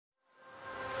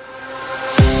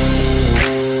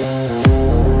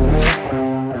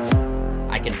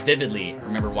vividly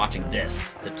remember watching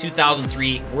this, the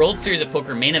 2003 World Series of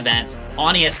Poker main event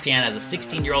on ESPN as a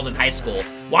 16-year-old in high school,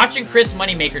 watching Chris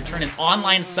Moneymaker turn an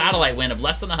online satellite win of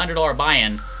less than $100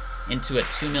 buy-in into a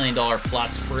 $2 million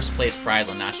plus first place prize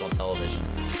on national television.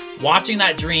 Watching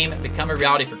that dream become a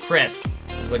reality for Chris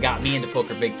is what got me into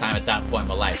poker big time at that point in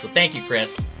my life. So thank you,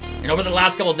 Chris. And over the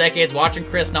last couple of decades, watching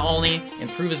Chris not only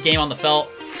improve his game on the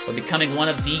felt, but becoming one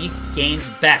of the game's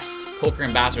best poker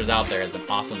ambassadors out there has been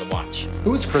awesome to watch.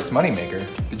 Who is Chris Moneymaker?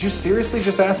 Did you seriously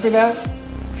just ask me that?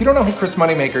 If you don't know who Chris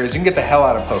Moneymaker is, you can get the hell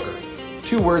out of poker.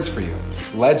 2 words for you: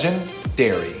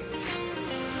 legendary.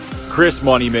 Chris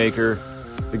Moneymaker,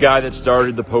 the guy that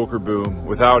started the poker boom.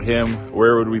 Without him,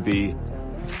 where would we be?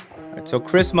 All right, so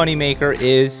Chris Moneymaker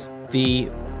is the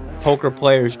poker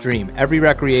player's dream. Every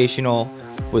recreational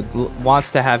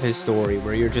wants to have his story,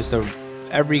 where you're just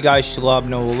every guy schlub,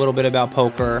 know a little bit about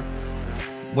poker,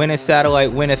 win a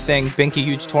satellite, win a thing, bink a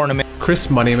huge tournament. Chris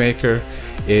Moneymaker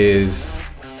is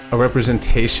a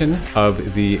representation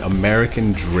of the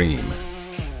American dream.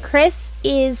 Chris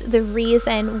is the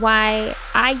reason why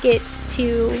I get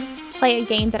to play a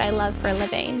game that I love for a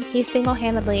living. He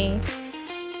single-handedly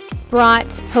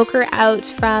brought poker out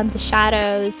from the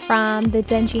shadows, from the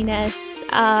dinginess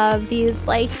of these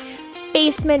like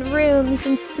basement rooms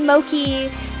and smoky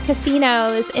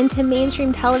casinos into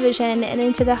mainstream television and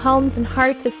into the homes and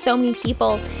hearts of so many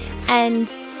people,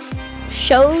 and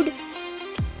showed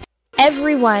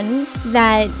everyone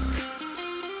that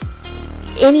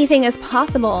anything is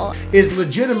possible. Is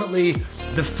legitimately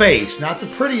the face, not the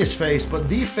prettiest face, but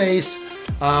the face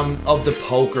of the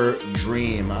poker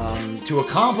dream. To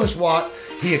accomplish what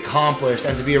he accomplished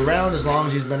and to be around as long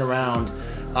as he's been around,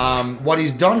 what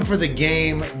he's done for the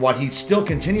game, what he still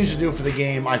continues to do for the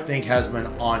game, I think has been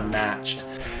unmatched.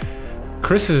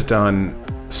 Chris has done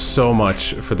so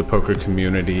much for the poker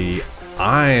community.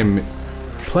 I'm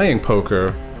playing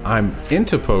poker, I'm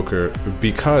into poker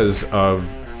because of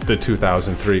the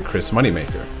 2003 Chris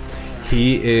Moneymaker.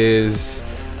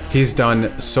 He's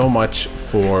done so much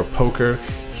for poker.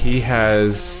 He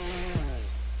has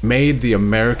made the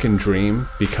American dream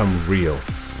become real.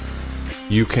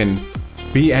 You can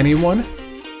be anyone,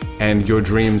 and your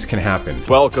dreams can happen.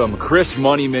 Welcome, Chris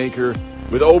Moneymaker,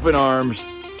 with open arms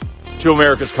to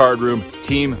America's Cardroom,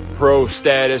 Team Pro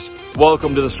status.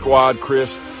 Welcome to the squad,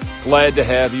 Chris. Glad to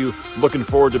have you. Looking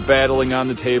forward to battling on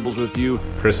the tables with you.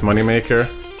 Chris Moneymaker,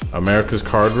 America's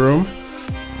Cardroom.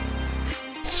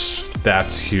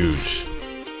 That's huge.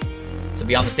 To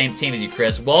be on the same team as you,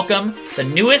 Chris. Welcome, the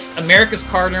newest America's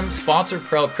Cardroom sponsored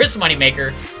pro, Chris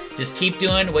Moneymaker. Just keep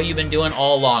doing what you've been doing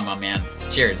all along, my man.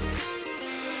 Cheers.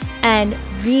 And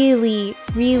really,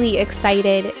 really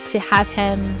excited to have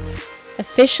him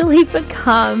officially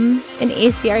become an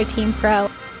ACR Team Pro.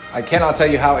 I cannot tell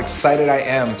you how excited I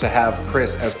am to have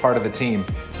Chris as part of the team,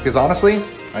 because honestly,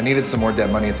 I needed some more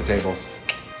dead money at the tables.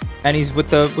 And he's with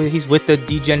the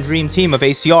DGen Dream team of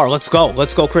ACR. Let's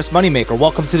go, Chris Moneymaker.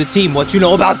 Welcome to the team. What you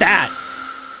know about that?